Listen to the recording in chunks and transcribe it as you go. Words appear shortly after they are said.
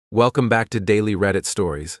Welcome back to Daily Reddit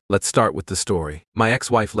Stories. Let's start with the story. My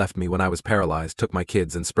ex-wife left me when I was paralyzed, took my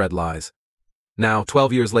kids, and spread lies. Now,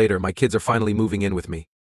 12 years later, my kids are finally moving in with me.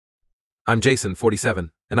 I'm Jason,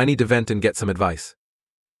 47, and I need to vent and get some advice.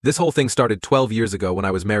 This whole thing started 12 years ago when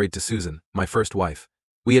I was married to Susan, my first wife.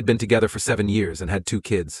 We had been together for 7 years and had 2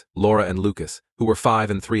 kids, Laura and Lucas, who were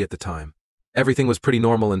 5 and 3 at the time. Everything was pretty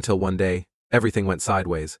normal until one day, everything went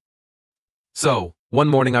sideways. So, one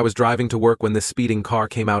morning I was driving to work when this speeding car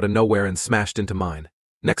came out of nowhere and smashed into mine.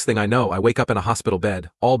 Next thing I know, I wake up in a hospital bed,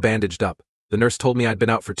 all bandaged up. The nurse told me I'd been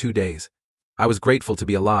out for 2 days. I was grateful to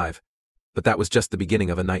be alive, but that was just the beginning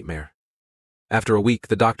of a nightmare. After a week,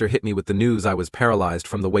 the doctor hit me with the news I was paralyzed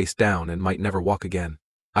from the waist down and might never walk again.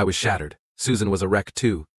 I was shattered. Susan was a wreck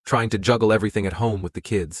too, trying to juggle everything at home with the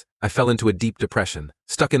kids. I fell into a deep depression,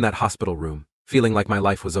 stuck in that hospital room, feeling like my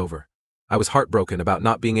life was over. I was heartbroken about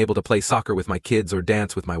not being able to play soccer with my kids or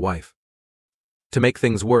dance with my wife. To make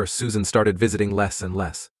things worse, Susan started visiting less and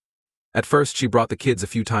less. At first, she brought the kids a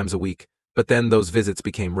few times a week, but then those visits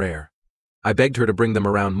became rare. I begged her to bring them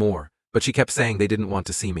around more, but she kept saying they didn't want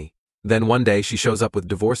to see me. Then one day she shows up with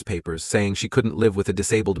divorce papers saying she couldn't live with a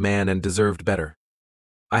disabled man and deserved better.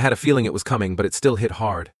 I had a feeling it was coming, but it still hit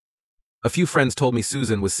hard. A few friends told me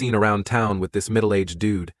Susan was seen around town with this middle-aged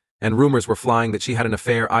dude, and rumors were flying that she had an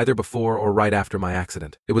affair either before or right after my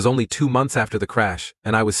accident. It was only 2 months after the crash,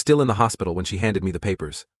 and I was still in the hospital when she handed me the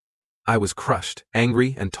papers. I was crushed,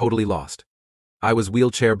 angry, and totally lost. I was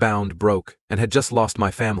wheelchair-bound, broke, and had just lost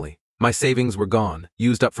my family. My savings were gone,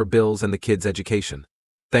 used up for bills and the kids' education.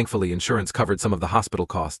 Thankfully, insurance covered some of the hospital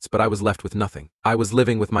costs, but I was left with nothing. I was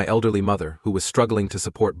living with my elderly mother, who was struggling to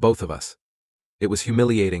support both of us. It was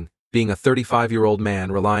humiliating, being a 35-year-old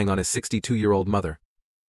man relying on his 62-year-old mother.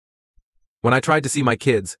 When I tried to see my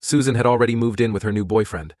kids, Susan had already moved in with her new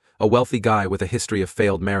boyfriend, a wealthy guy with a history of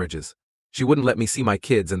failed marriages. She wouldn't let me see my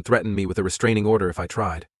kids and threatened me with a restraining order if I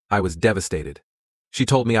tried. I was devastated. She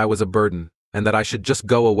told me I was a burden, and that I should just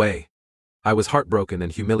go away. I was heartbroken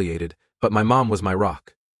and humiliated, but my mom was my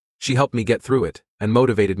rock. She helped me get through it, and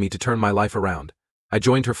motivated me to turn my life around. I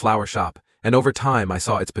joined her flower shop, and over time I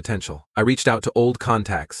saw its potential. I reached out to old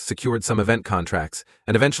contacts, secured some event contracts,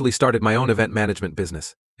 and eventually started my own event management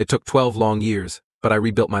business. It took 12 long years, but I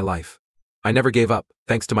rebuilt my life. I never gave up,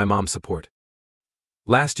 thanks to my mom's support.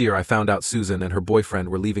 Last year I found out Susan and her boyfriend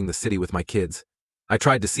were leaving the city with my kids. I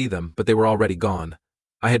tried to see them, but they were already gone.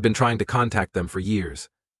 I had been trying to contact them for years,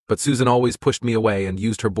 but Susan always pushed me away and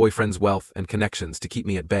used her boyfriend's wealth and connections to keep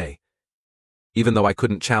me at bay. Even though I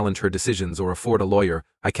couldn't challenge her decisions or afford a lawyer,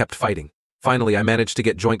 I kept fighting. Finally, I managed to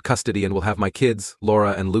get joint custody and will have my kids,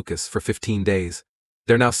 Laura and Lucas, for 15 days.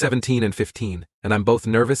 They're now 17 and 15, and I'm both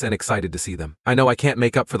nervous and excited to see them. I know I can't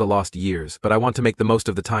make up for the lost years, but I want to make the most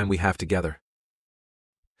of the time we have together.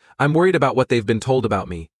 I'm worried about what they've been told about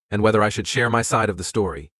me, and whether I should share my side of the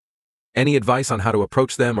story. Any advice on how to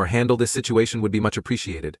approach them or handle this situation would be much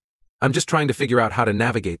appreciated. I'm just trying to figure out how to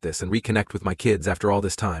navigate this and reconnect with my kids after all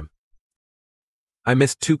this time. I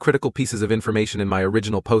missed 2 critical pieces of information in my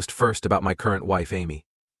original post. First, about my current wife, Amy.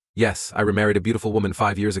 Yes, I remarried a beautiful woman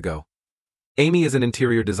 5 years ago. Amy is an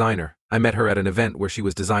interior designer. I met her at an event where she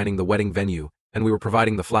was designing the wedding venue, and we were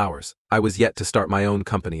providing the flowers. I was yet to start my own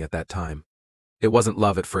company at that time. It wasn't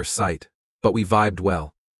love at first sight, but we vibed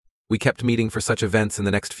well. We kept meeting for such events in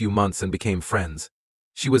the next few months and became friends.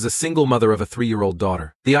 She was a single mother of a 3-year-old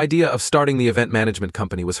daughter. The idea of starting the event management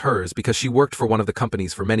company was hers because she worked for one of the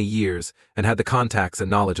companies for many years and had the contacts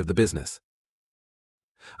and knowledge of the business.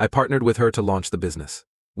 I partnered with her to launch the business.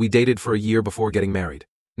 We dated for a year before getting married.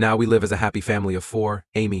 Now we live as a happy family of 4,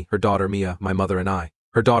 Amy, her daughter Mia, my mother and I.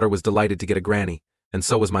 Her daughter was delighted to get a granny, and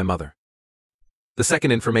so was my mother. The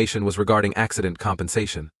second information was regarding accident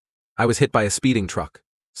compensation. I was hit by a speeding truck,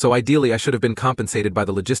 so ideally I should have been compensated by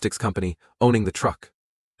the logistics company owning the truck.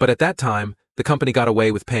 But at that time, the company got away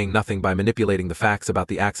with paying nothing by manipulating the facts about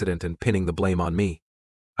the accident and pinning the blame on me.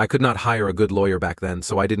 I could not hire a good lawyer back then,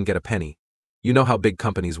 so I didn't get a penny. You know how big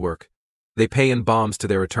companies work. They pay in bombs to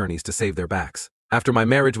their attorneys to save their backs. After my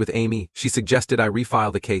marriage with Amy, she suggested I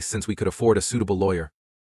refile the case since we could afford a suitable lawyer.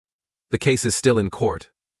 The case is still in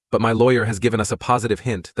court, but my lawyer has given us a positive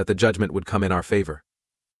hint that the judgment would come in our favor.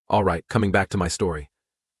 Alright, coming back to my story.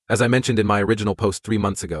 As I mentioned in my original post 3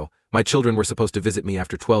 months ago, my children were supposed to visit me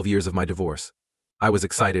after 12 years of my divorce. I was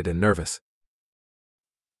excited and nervous.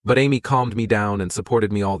 But Amy calmed me down and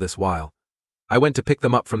supported me all this while. I went to pick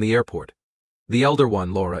them up from the airport. The elder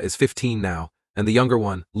one, Laura, is 15 now, and the younger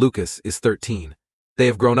one, Lucas, is 13. They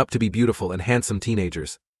have grown up to be beautiful and handsome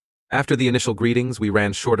teenagers. After the initial greetings, we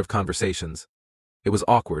ran short of conversations. It was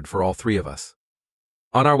awkward for all 3 of us.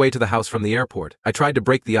 On our way to the house from the airport, I tried to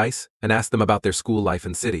break the ice and ask them about their school life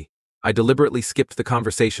and city. I deliberately skipped the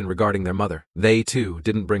conversation regarding their mother. They, too,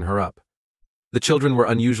 didn't bring her up. The children were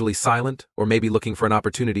unusually silent, or maybe looking for an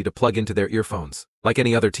opportunity to plug into their earphones, like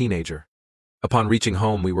any other teenager. Upon reaching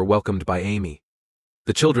home, we were welcomed by Amy.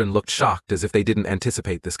 The children looked shocked as if they didn't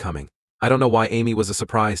anticipate this coming. I don't know why Amy was a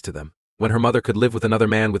surprise to them. When her mother could live with another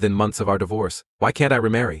man within months of our divorce, why can't I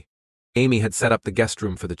remarry? Amy had set up the guest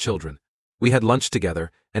room for the children. We had lunch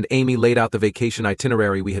together, and Amy laid out the vacation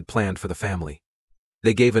itinerary we had planned for the family.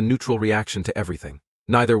 They gave a neutral reaction to everything.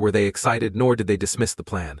 Neither were they excited nor did they dismiss the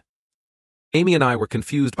plan. Amy and I were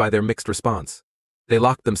confused by their mixed response. They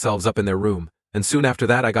locked themselves up in their room, and soon after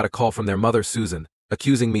that I got a call from their mother, Susan,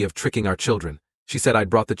 accusing me of tricking our children. She said I'd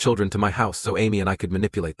brought the children to my house so Amy and I could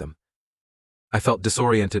manipulate them. I felt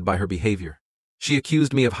disoriented by her behavior. She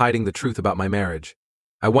accused me of hiding the truth about my marriage.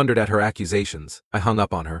 I wondered at her accusations. I hung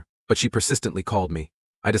up on her, but she persistently called me.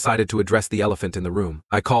 I decided to address the elephant in the room.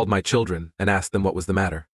 I called my children and asked them what was the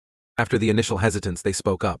matter. After the initial hesitance, they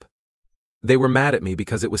spoke up. They were mad at me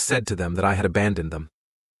because it was said to them that I had abandoned them.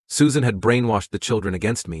 Susan had brainwashed the children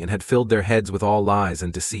against me and had filled their heads with all lies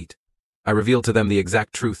and deceit. I revealed to them the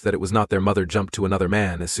exact truth that it was not their mother jumped to another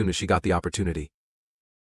man as soon as she got the opportunity.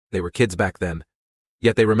 They were kids back then,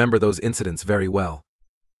 yet they remember those incidents very well.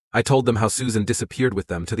 I told them how Susan disappeared with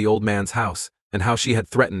them to the old man's house, and how she had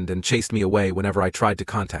threatened and chased me away whenever I tried to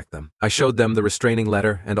contact them. I showed them the restraining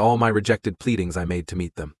letter and all my rejected pleadings I made to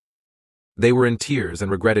meet them. They were in tears and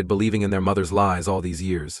regretted believing in their mother's lies all these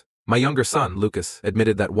years. My younger son, Lucas,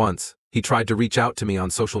 admitted that once, he tried to reach out to me on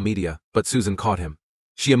social media, but Susan caught him.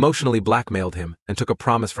 She emotionally blackmailed him and took a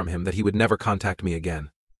promise from him that he would never contact me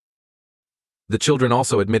again. The children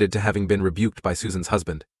also admitted to having been rebuked by Susan's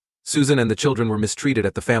husband. Susan and the children were mistreated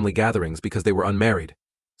at the family gatherings because they were unmarried.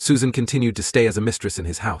 Susan continued to stay as a mistress in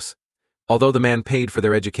his house. Although the man paid for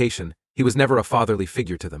their education, he was never a fatherly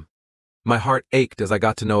figure to them. My heart ached as I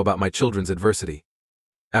got to know about my children's adversity.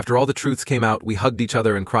 After all the truths came out, we hugged each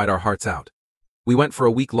other and cried our hearts out. We went for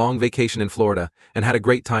a week-long vacation in Florida and had a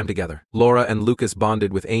great time together. Laura and Lucas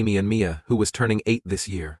bonded with Amy and Mia, who was turning 8 this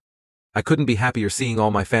year. I couldn't be happier seeing all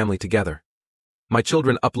my family together. My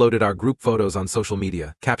children uploaded our group photos on social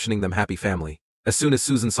media, captioning them Happy Family. As soon as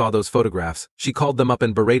Susan saw those photographs, she called them up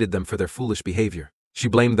and berated them for their foolish behavior. She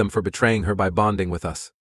blamed them for betraying her by bonding with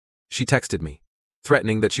us. She texted me,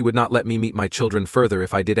 threatening that she would not let me meet my children further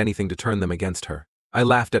if I did anything to turn them against her. I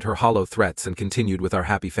laughed at her hollow threats and continued with our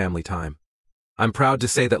happy family time. I'm proud to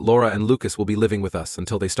say that Laura and Lucas will be living with us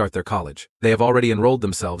until they start their college. They have already enrolled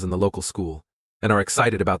themselves in the local school and are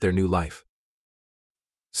excited about their new life.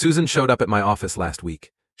 Susan showed up at my office last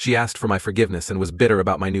week. She asked for my forgiveness and was bitter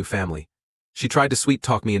about my new family. She tried to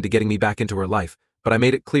sweet-talk me into getting me back into her life, but I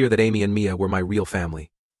made it clear that Amy and Mia were my real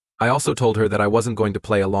family. I also told her that I wasn't going to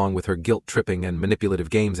play along with her guilt-tripping and manipulative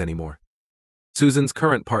games anymore. Susan's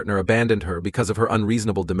current partner abandoned her because of her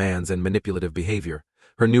unreasonable demands and manipulative behavior.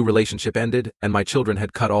 Her new relationship ended, and my children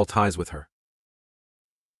had cut all ties with her.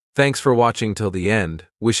 Thanks for watching till the end.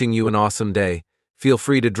 Wishing you an awesome day. Feel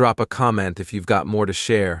free to drop a comment if you've got more to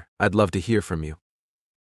share. I'd love to hear from you.